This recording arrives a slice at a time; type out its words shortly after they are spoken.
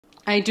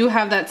I do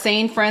have that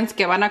saying, friends,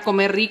 que van a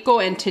comer rico,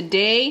 and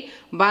today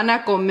van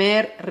a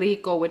comer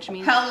rico, which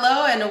means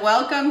hello and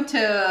welcome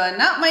to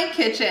Not My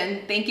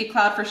Kitchen. Thank you,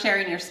 Cloud, for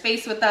sharing your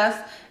space with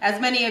us. As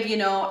many of you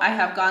know, I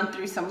have gone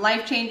through some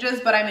life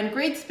changes, but I'm in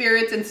great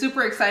spirits and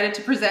super excited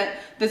to present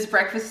this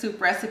breakfast soup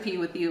recipe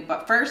with you.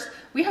 But first,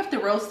 we have to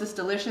roast this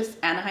delicious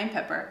Anaheim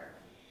pepper.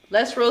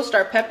 Let's roast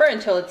our pepper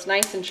until it's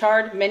nice and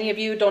charred. Many of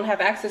you don't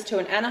have access to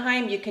an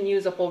Anaheim. You can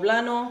use a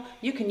poblano,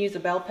 you can use a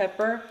bell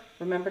pepper.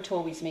 Remember to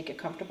always make it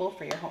comfortable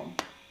for your home.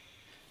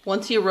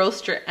 Once you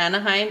roast your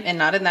Anaheim, and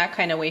not in that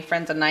kind of way,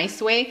 friends, a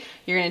nice way,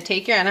 you're gonna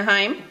take your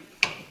Anaheim.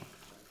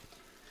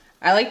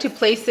 I like to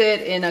place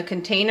it in a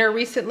container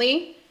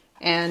recently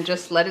and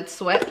just let it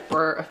sweat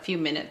for a few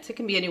minutes. It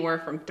can be anywhere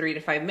from 3 to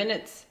 5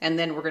 minutes, and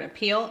then we're gonna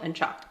peel and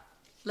chop.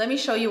 Let me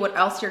show you what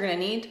else you're gonna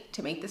need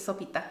to make this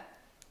sopita.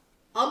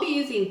 I'll be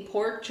using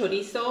pork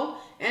chorizo,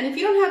 and if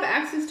you don't have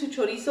access to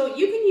chorizo,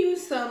 you can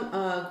use some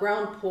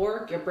ground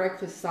pork, your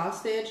breakfast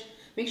sausage.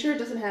 Make sure it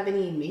doesn't have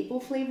any maple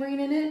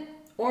flavoring in it,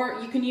 or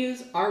you can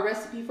use our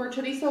recipe for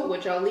chorizo,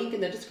 which I'll link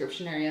in the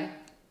description area.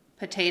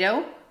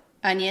 Potato,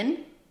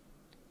 onion,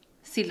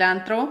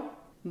 cilantro,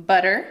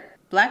 butter,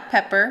 black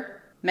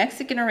pepper,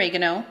 Mexican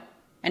oregano,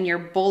 and your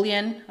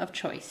bouillon of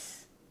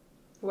choice.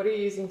 What are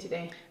you using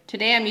today?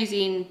 Today I'm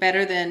using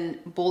Better Than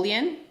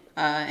bouillon,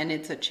 and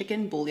it's a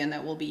chicken bouillon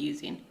that we'll be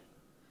using.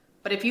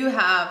 But if you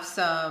have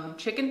some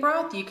chicken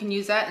broth, you can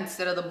use that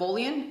instead of the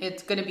bouillon.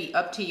 It's gonna be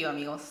up to you,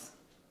 amigos.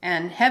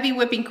 And heavy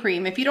whipping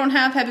cream. If you don't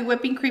have heavy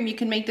whipping cream, you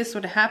can make this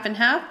with a half and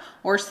half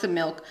or some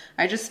milk.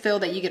 I just feel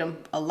that you get them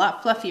a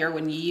lot fluffier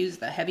when you use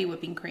the heavy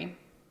whipping cream.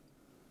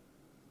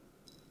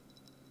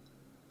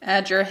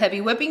 Add your heavy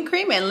whipping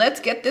cream and let's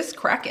get this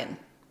cracking.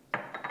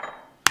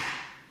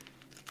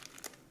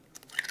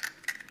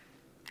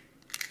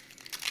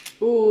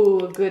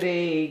 Ooh, a good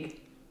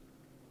egg.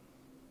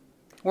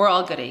 We're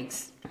all good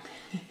eggs.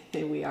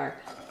 We are.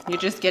 You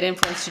just get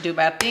influenced to do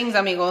bad things,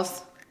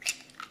 amigos.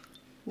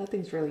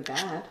 Nothing's really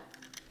bad.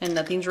 And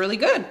nothing's really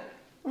good.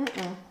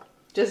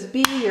 Just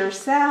be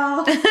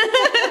yourself.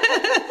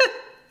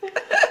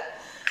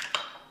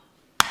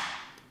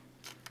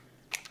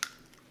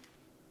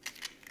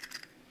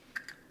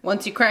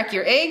 Once you crack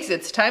your eggs,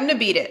 it's time to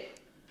beat it.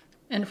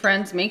 And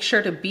friends, make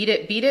sure to beat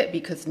it,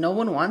 because no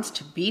one wants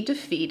to be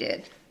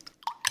defeated.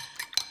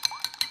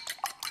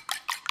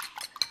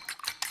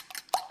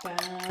 Oh,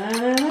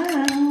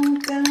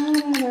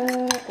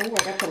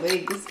 I got the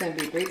leg. This is going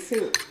to be a great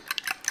soup.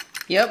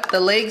 Yep, the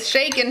leg's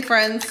shaking,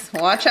 friends.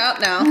 Watch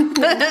out now. You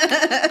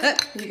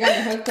got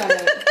me hooked on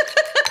it.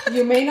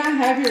 You may not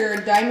have your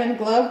diamond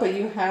glove, but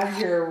you have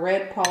your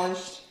red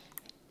polished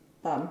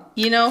thumb.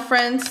 You know,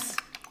 friends,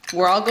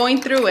 we're all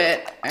going through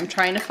it. I'm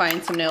trying to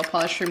find some nail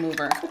polish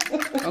remover.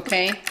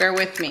 Okay, bear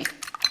with me.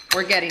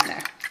 We're getting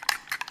there.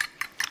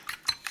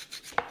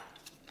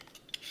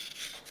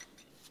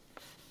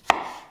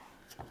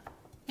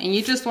 And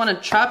you just want to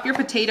chop your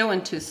potato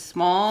into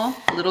small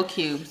little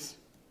cubes.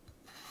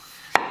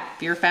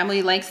 If your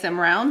family likes them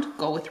round,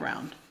 go with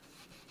round.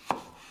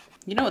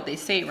 You know what they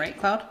say, right,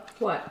 Cloud?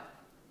 What?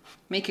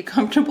 Make it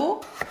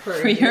comfortable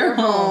for your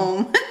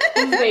home.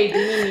 Who's they, do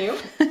you mean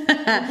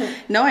you?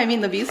 No, I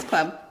mean the Views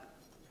Club.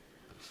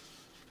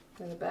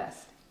 They're the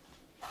best.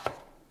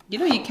 You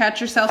know, you catch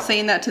yourself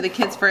saying that to the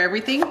kids for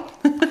everything.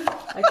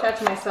 I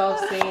catch myself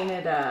saying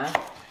it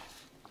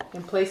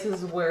in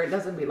places where it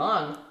doesn't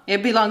belong.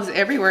 It belongs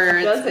everywhere.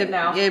 It does it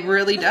now. It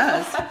really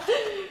does.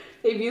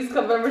 A Views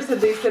Club member said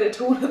they said it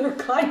to one of their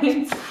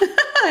clients.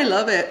 I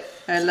love it.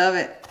 I love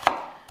it.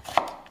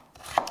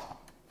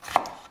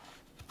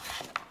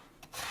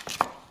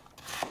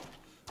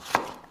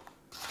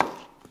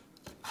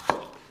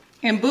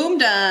 And boom,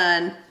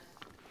 done.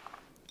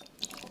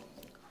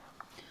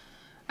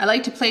 I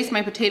like to place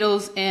my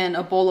potatoes in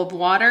a bowl of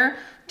water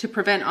to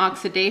prevent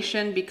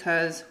oxidation,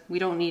 because we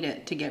don't need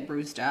it to get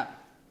bruised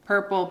up.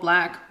 Purple,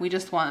 black, we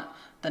just want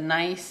the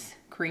nice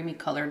creamy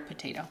colored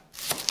potato.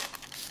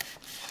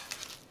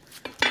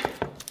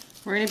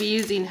 We're gonna be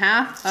using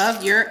half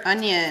of your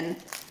onion.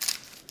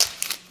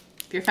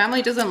 If your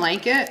family doesn't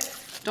like it,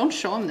 don't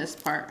show them this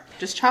part.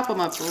 Just chop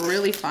them up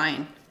really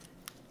fine.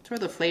 That's where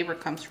the flavor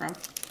comes from.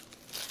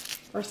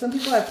 Or some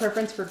people have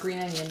preference for green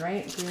onion,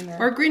 right?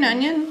 Or green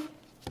onion,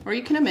 or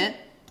you can omit.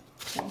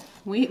 Okay.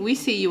 We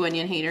see you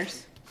onion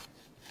haters.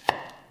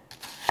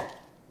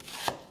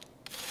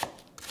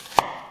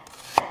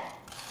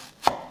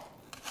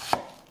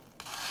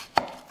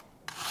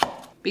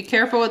 Be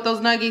careful with those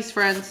nuggies,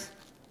 friends.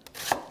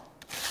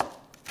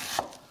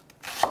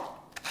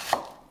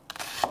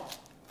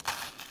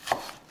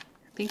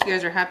 I think you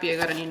guys are happy I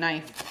got a new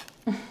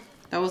knife.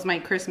 That was my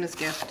Christmas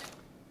gift.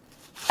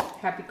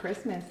 Happy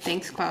Christmas.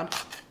 Thanks, Cloud.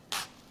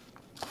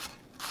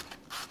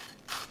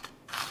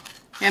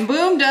 And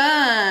boom,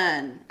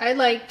 done. I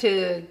like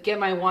to get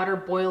my water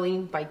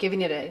boiling by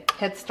giving it a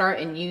head start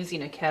and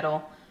using a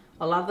kettle.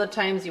 A lot of the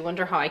times you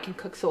wonder how I can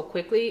cook so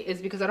quickly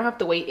is because I don't have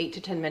to wait 8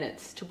 to 10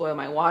 minutes to boil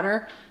my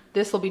water.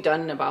 This will be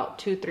done in about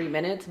 2-3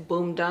 minutes.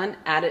 Boom, done.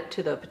 Add it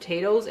to the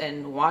potatoes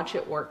and watch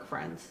it work,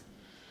 friends.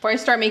 Before I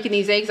start making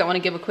these eggs, I want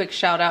to give a quick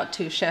shout out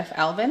to Chef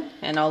Alvin,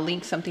 and I'll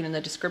link something in the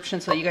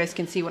description so you guys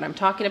can see what I'm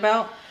talking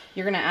about.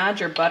 You're going to add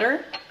your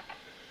butter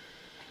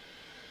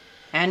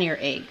and your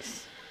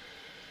eggs.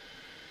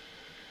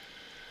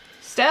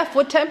 Steph,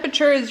 what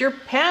temperature is your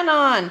pan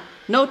on?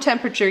 No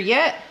temperature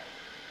yet.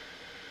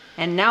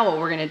 And now what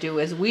we're going to do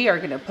is we are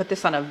going to put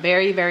this on a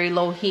very, very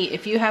low heat.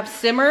 If you have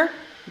simmer,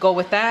 go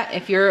with that.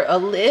 If you're a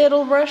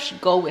little rush,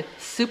 go with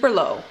super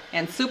low.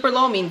 And super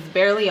low means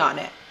barely on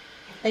it.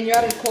 And you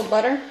added cold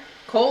butter?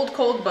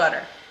 Cold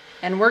butter.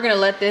 And we're gonna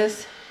let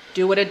this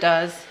do what it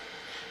does.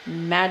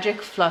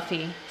 Magic,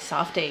 fluffy,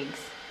 soft eggs.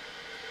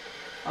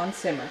 On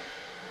simmer.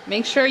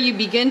 Make sure you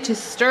begin to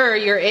stir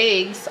your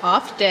eggs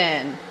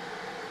often.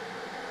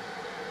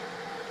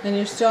 And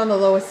you're still on the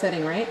lowest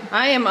setting, right?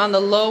 I am on the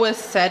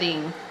lowest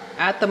setting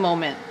at the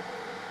moment.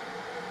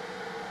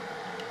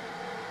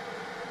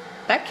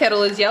 That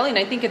kettle is yelling.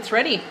 I think it's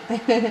ready.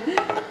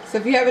 So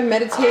if you haven't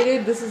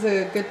meditated, this is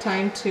a good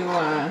time to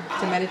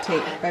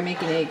meditate by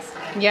making eggs.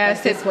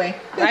 Yes, this way.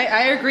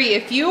 I agree.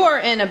 If you are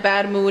in a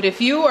bad mood, if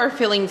you are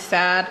feeling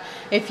sad,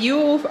 if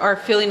you are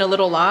feeling a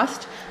little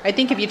lost, I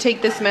think if you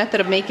take this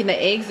method of making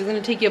the eggs, it's going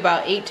to take you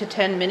about 8 to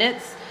 10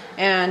 minutes.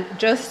 And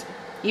just,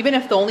 even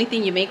if the only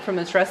thing you make from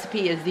this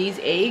recipe is these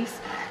eggs,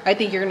 I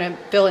think you're going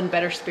to feel in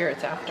better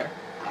spirits after.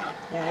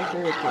 Yeah, I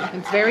agree with you.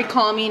 It's very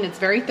calming, it's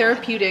very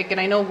therapeutic, and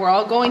I know we're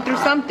all going through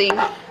something.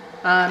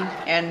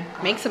 And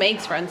make some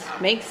eggs, friends.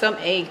 Make some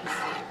eggs.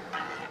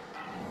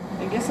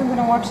 I guess I'm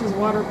gonna watch this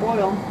water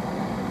boil.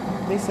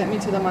 They sent me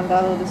to the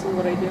mandado. This is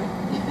what I do.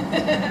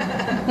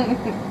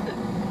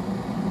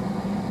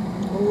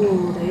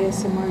 Oh, the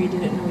ASMR you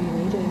didn't know you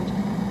needed.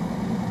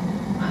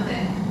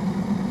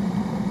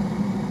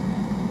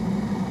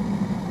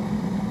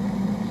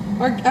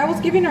 I was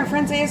giving our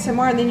friends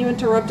ASMR and then you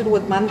interrupted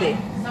with Monday.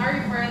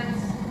 Sorry, friends.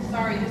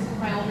 Sorry, this is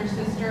my older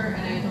sister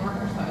and I adore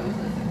her, so I always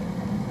listen.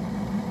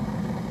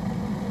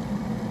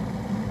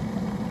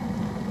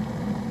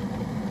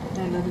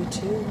 I love you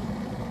too.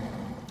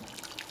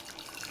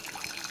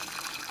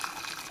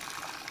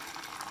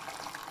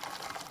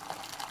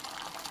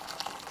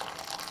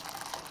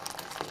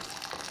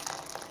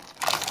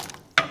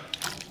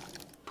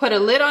 Put a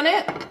lid on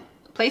it.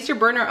 Place your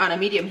burner on a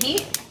medium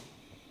heat.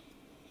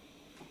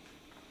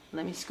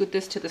 Let me scoot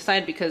this to the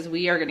side because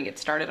we are going to get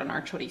started on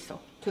our chorizo.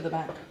 To the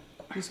back.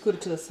 You scoot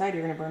it to the side,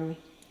 you're going to burn me.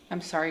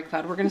 I'm sorry,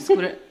 Cloud. We're going to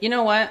scoot it. You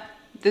know what?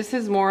 This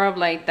is more of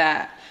like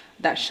that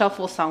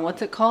shuffle song.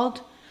 What's it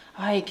called?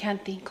 I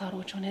can't think, Cloud.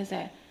 Which one is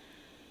it?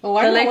 Oh,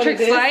 I know Electric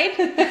what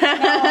it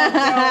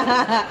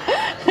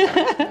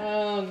Slide?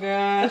 Oh,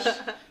 gosh.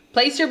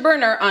 Place your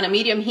burner on a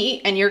medium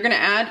heat and you're going to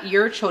add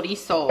your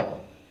chorizo.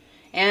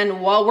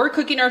 And while we're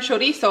cooking our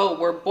chorizo,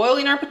 we're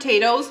boiling our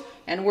potatoes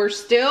and we're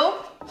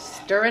still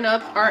stirring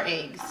up our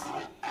eggs.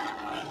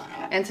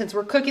 And since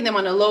we're cooking them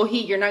on a low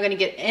heat, you're not going to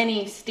get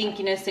any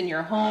stinkiness in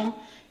your home.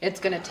 It's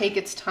going to take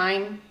its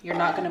time. You're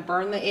not going to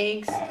burn the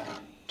eggs.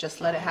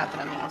 Just let it happen,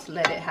 amigos.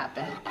 Let it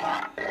happen.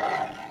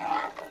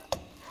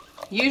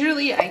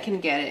 Usually I can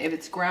get it. If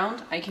it's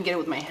ground, I can get it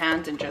with my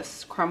hands and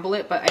just crumble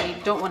it. But I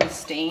don't want to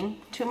stain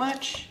too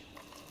much.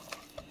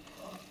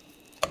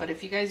 But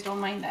if you guys don't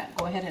mind that,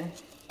 go ahead and,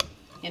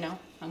 you know,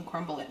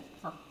 uncrumble it.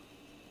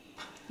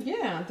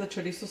 Yeah, the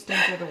chorizo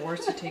stains are the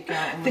worst to take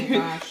out. Oh my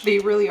gosh. They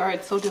really are.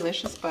 It's so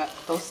delicious, but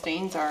those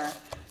stains are,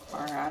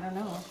 I don't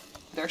know,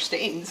 they're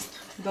stains.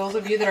 Those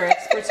of you that are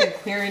experts in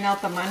clearing out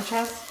the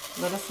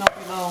manchas, let us know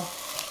below.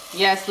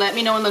 Yes, let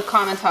me know in the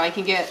comments how I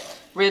can get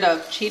rid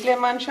of chile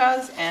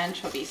manchas and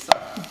chorizo.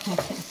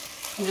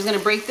 I'm just going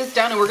to break this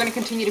down and we're going to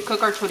continue to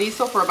cook our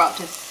chorizo for about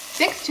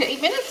 6 to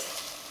 8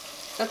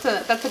 minutes. That's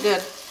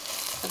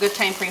a good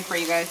time frame for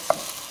you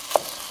guys.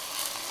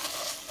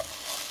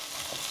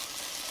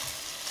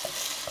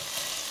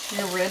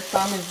 Your red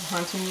thumb is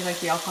haunting me like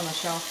the elf on the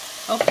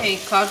shelf. Okay,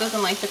 Cloud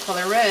doesn't like the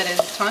color red.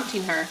 It's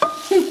taunting her.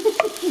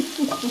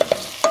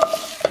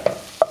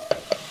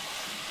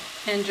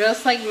 And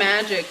just like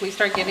magic, we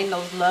start getting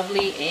those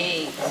lovely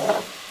eggs.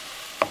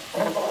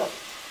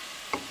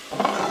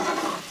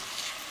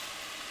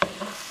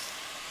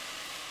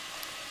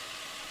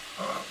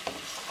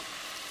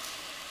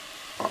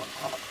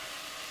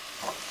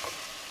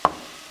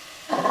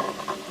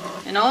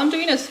 And all I'm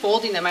doing is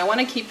folding them. I want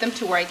to keep them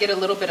to where I get a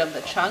little bit of the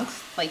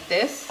chunks, like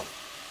this.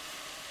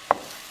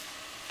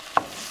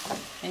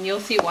 And you'll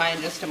see why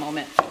in just a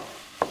moment.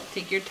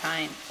 Take your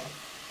time.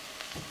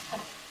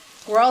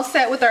 We're all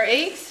set with our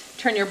eggs.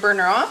 Turn your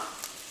burner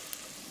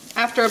off.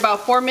 After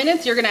about 4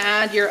 minutes, you're going to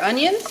add your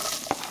onions.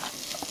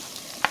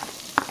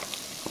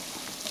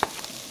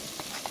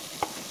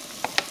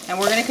 And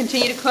we're going to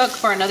continue to cook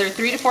for another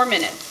 3 to 4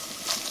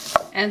 minutes.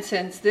 And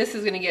since this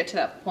is going to get to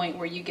that point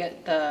where you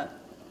get the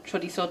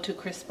chorizo to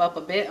crisp up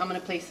a bit, I'm going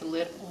to place the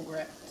lid over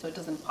it so it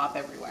doesn't pop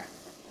everywhere.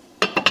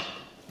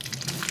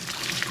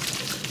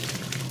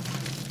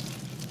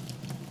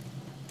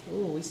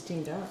 Ooh, we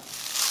steamed up.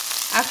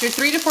 After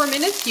 3 to 4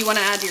 minutes, you want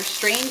to add your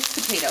strained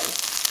potatoes.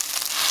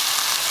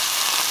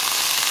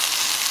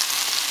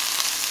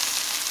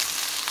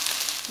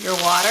 Your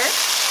water.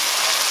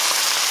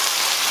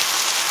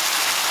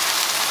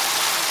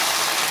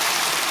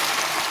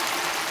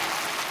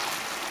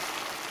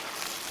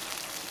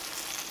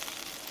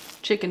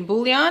 chicken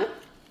bouillon.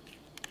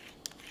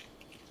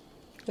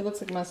 It looks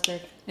like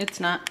mustard. It's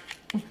not.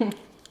 But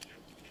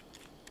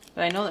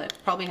I know that it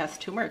probably has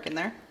turmeric in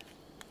there.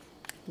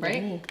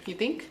 Right? Yeah. You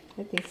think?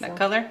 I think so. That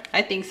color?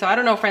 I think so. I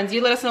don't know, friends.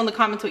 You let us know in the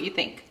comments what you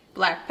think.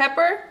 Black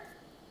pepper.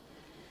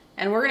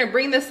 And we're going to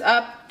bring this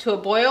up to a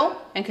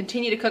boil and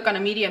continue to cook on a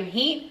medium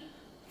heat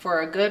for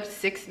a good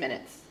 6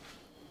 minutes.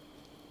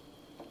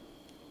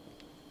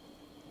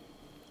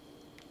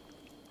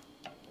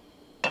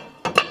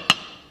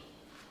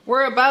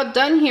 We're about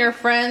done here,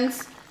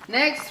 friends.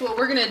 Next, what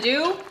we're going to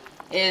do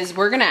is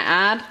we're going to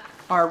add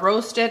our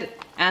roasted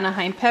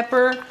Anaheim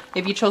pepper.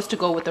 If you chose to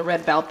go with the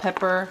red bell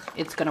pepper,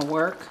 it's going to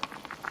work.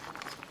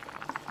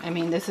 I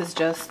mean, this is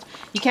just,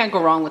 you can't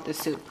go wrong with this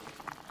soup.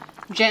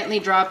 Gently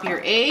drop your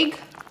egg.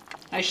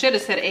 I should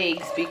have said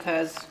eggs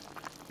because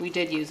we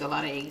did use a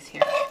lot of eggs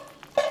here.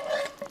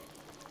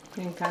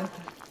 Me encanta.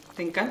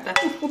 Te encanta.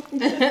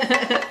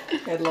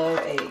 I love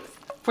eggs.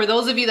 For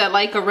those of you that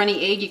like a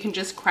runny egg, you can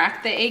just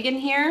crack the egg in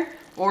here,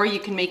 or you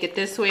can make it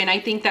this way. And I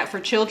think that for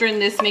children,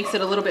 this makes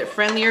it a little bit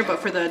friendlier, but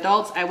for the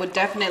adults, I would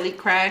definitely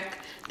crack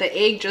the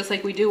egg just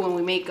like we do when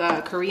we make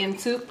Korean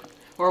soup,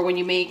 or when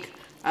you make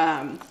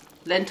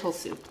lentil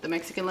soup, the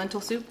Mexican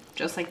lentil soup,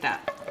 just like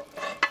that.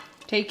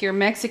 Take your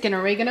Mexican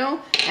oregano,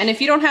 and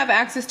if you don't have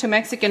access to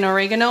Mexican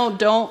oregano,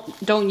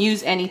 don't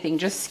use anything.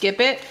 Just skip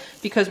it,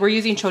 because we're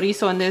using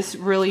chorizo, and this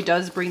really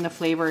does bring the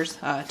flavors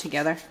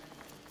together.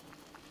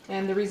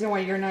 And the reason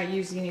why you're not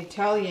using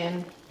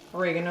Italian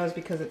oregano is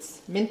because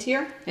it's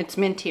mintier? It's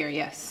mintier,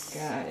 yes.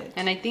 Got it.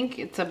 And I think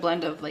it's a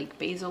blend of like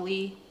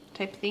basil-y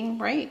type thing,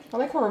 right? I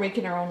like how we're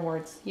making our own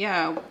words.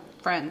 Yeah,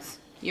 friends.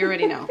 You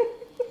already know.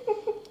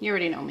 You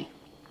already know me.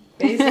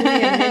 Basil-y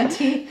and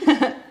minty.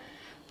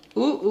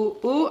 Ooh, ooh,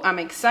 ooh, I'm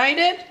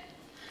excited.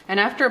 And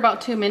after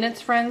about 2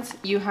 minutes, friends,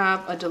 you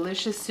have a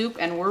delicious soup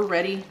and we're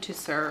ready to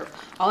serve.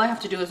 All I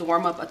have to do is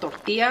warm up a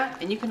tortilla,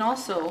 and you can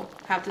also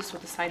have this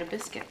with a side of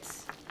biscuits.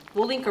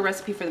 We'll link a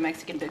recipe for the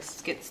Mexican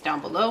biscuits down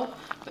below,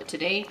 but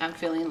today I'm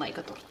feeling like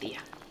a tortilla.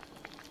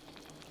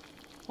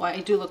 Well,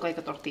 I do look like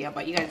a tortilla,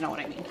 but you guys know what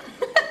I mean.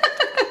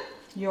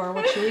 You are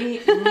what you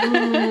eat.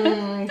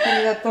 Mmm,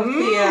 that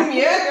tortilla.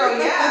 Yeah, girl,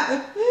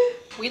 yeah.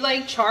 We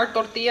like charred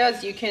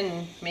tortillas. You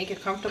can make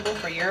it comfortable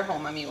for your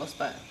home, amigos,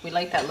 but we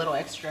like that little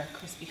extra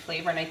crispy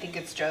flavor, and I think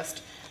it's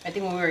just, I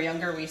think when we were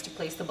younger, we used to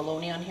place the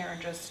bologna on here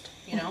and just,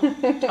 you know,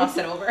 toss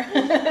it over.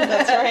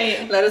 That's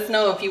right. Let us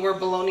know if you were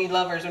bologna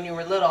lovers when you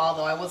were little,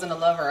 although I wasn't a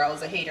lover, I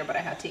was a hater, but I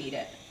had to eat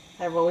it.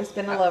 I've always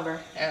been a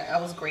lover. I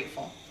was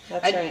grateful.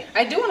 That's right.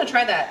 I do want to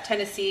try that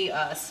Tennessee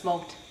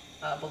smoked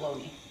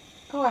bologna.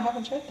 Oh, I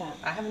haven't tried that.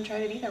 I haven't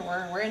tried it either.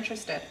 We're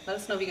interested. Let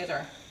us know if you guys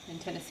are in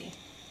Tennessee.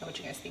 Know what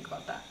you guys think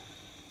about that.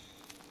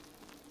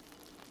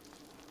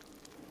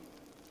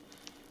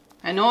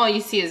 I know all you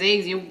see is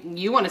eggs.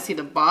 You want to see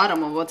the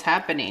bottom of what's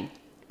happening.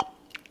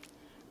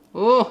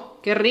 Oh,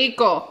 qué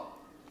rico.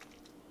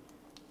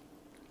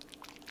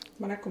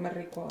 Van a comer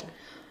rico ahora.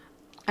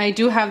 I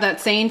do have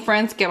that saying,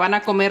 friends, que van a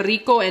comer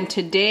rico, and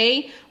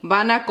today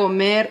van a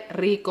comer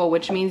rico,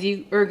 which means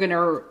you are going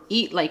to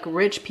eat like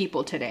rich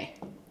people today.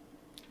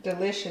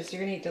 Delicious.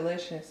 You're going to eat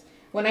delicious.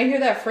 When I hear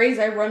that phrase,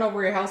 I run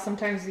over your house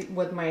sometimes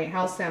with my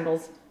house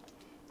sandals.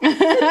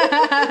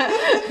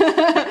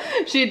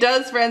 She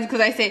does, friends, because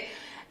I say,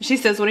 she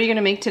says, what are you going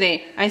to make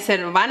today? I said,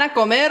 van a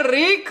comer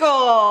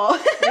rico.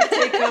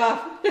 Take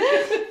off.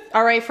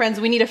 All right, friends,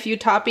 we need a few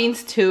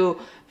toppings to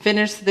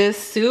finish this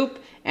soup,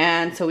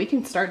 and so we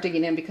can start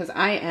digging in because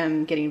I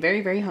am getting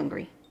very, very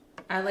hungry.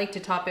 I like to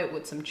top it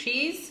with some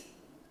cheese,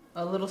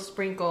 a little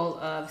sprinkle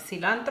of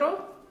cilantro,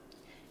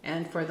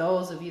 and for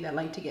those of you that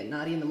like to get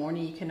naughty in the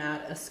morning, you can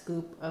add a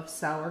scoop of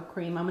sour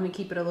cream. I'm going to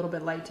keep it a little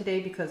bit light today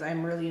because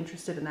I'm really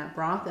interested in that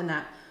broth and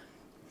that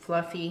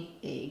fluffy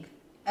egg.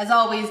 As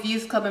always,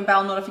 Views Club and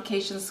Bowel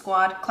Notifications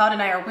Squad, Cloud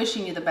and I are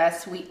wishing you the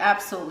best. We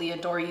absolutely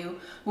adore you.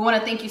 We want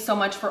to thank you so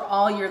much for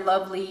all your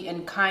lovely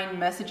and kind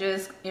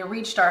messages. It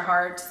reached our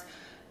hearts.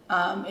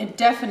 It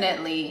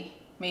definitely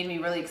made me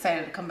really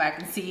excited to come back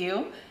and see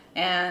you.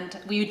 And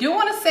we do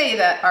want to say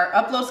that our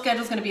upload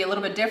schedule is going to be a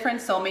little bit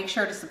different, so make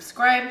sure to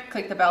subscribe,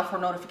 click the bell for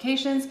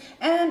notifications,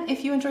 and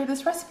if you enjoyed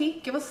this recipe,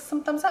 give us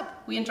some thumbs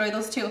up. We enjoy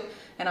those too.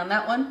 And on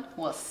that one,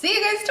 we'll see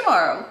you guys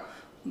tomorrow.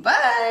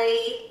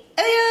 Bye!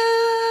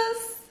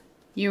 Adios!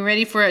 You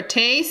ready for a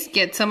taste?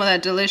 Get some of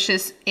that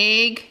delicious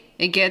egg.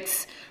 It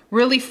gets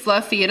really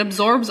fluffy. It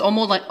absorbs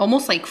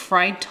almost like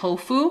fried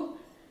tofu.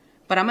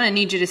 But I'm gonna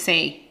need you to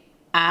say,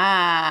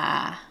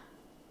 ah.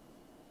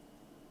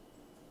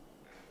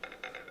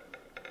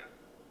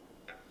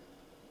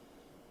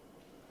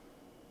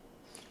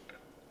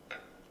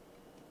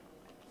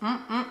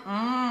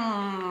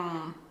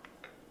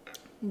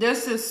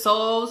 This is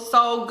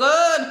so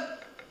good.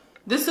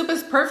 This soup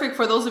is perfect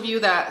for those of you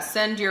that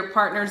send your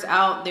partners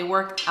out. They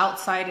work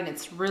outside and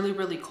it's really,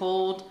 really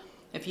cold.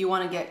 If you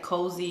want to get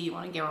cozy, you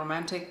want to get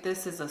romantic,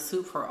 this is a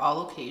soup for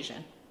all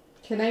occasion.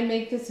 Can I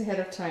make this ahead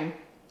of time?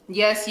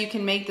 Yes, you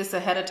can make this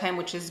ahead of time,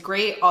 which is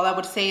great. All I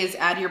would say is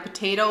add your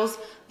potatoes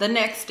the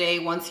next day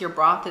once your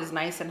broth is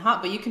nice and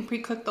hot, but you can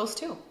pre-cook those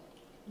too.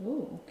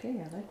 Ooh, okay,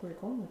 I like where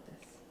you're going with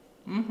this.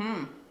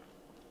 Mm-hmm.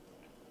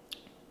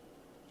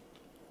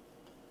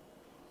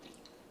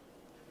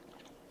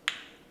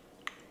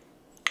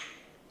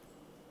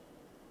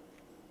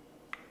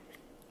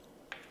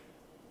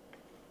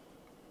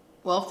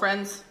 Well,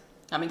 friends,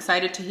 I'm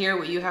excited to hear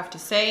what you have to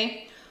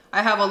say.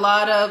 I have a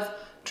lot of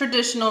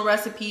traditional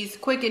recipes,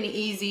 quick and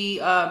easy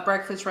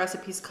breakfast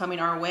recipes coming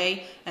our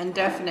way, and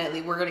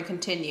definitely we're going to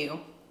continue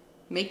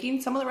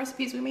making some of the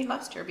recipes we made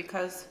last year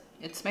because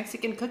it's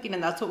Mexican cooking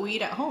and that's what we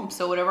eat at home.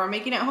 So whatever I'm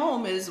making at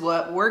home is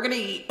what we're going to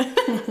eat.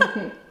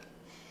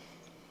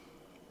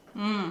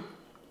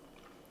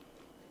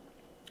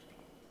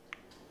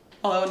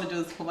 All I want to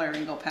do is pull my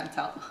Ringo pants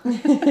out.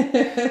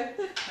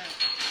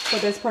 The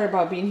best part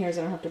about being here is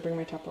I don't have to bring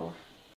my Tupperware.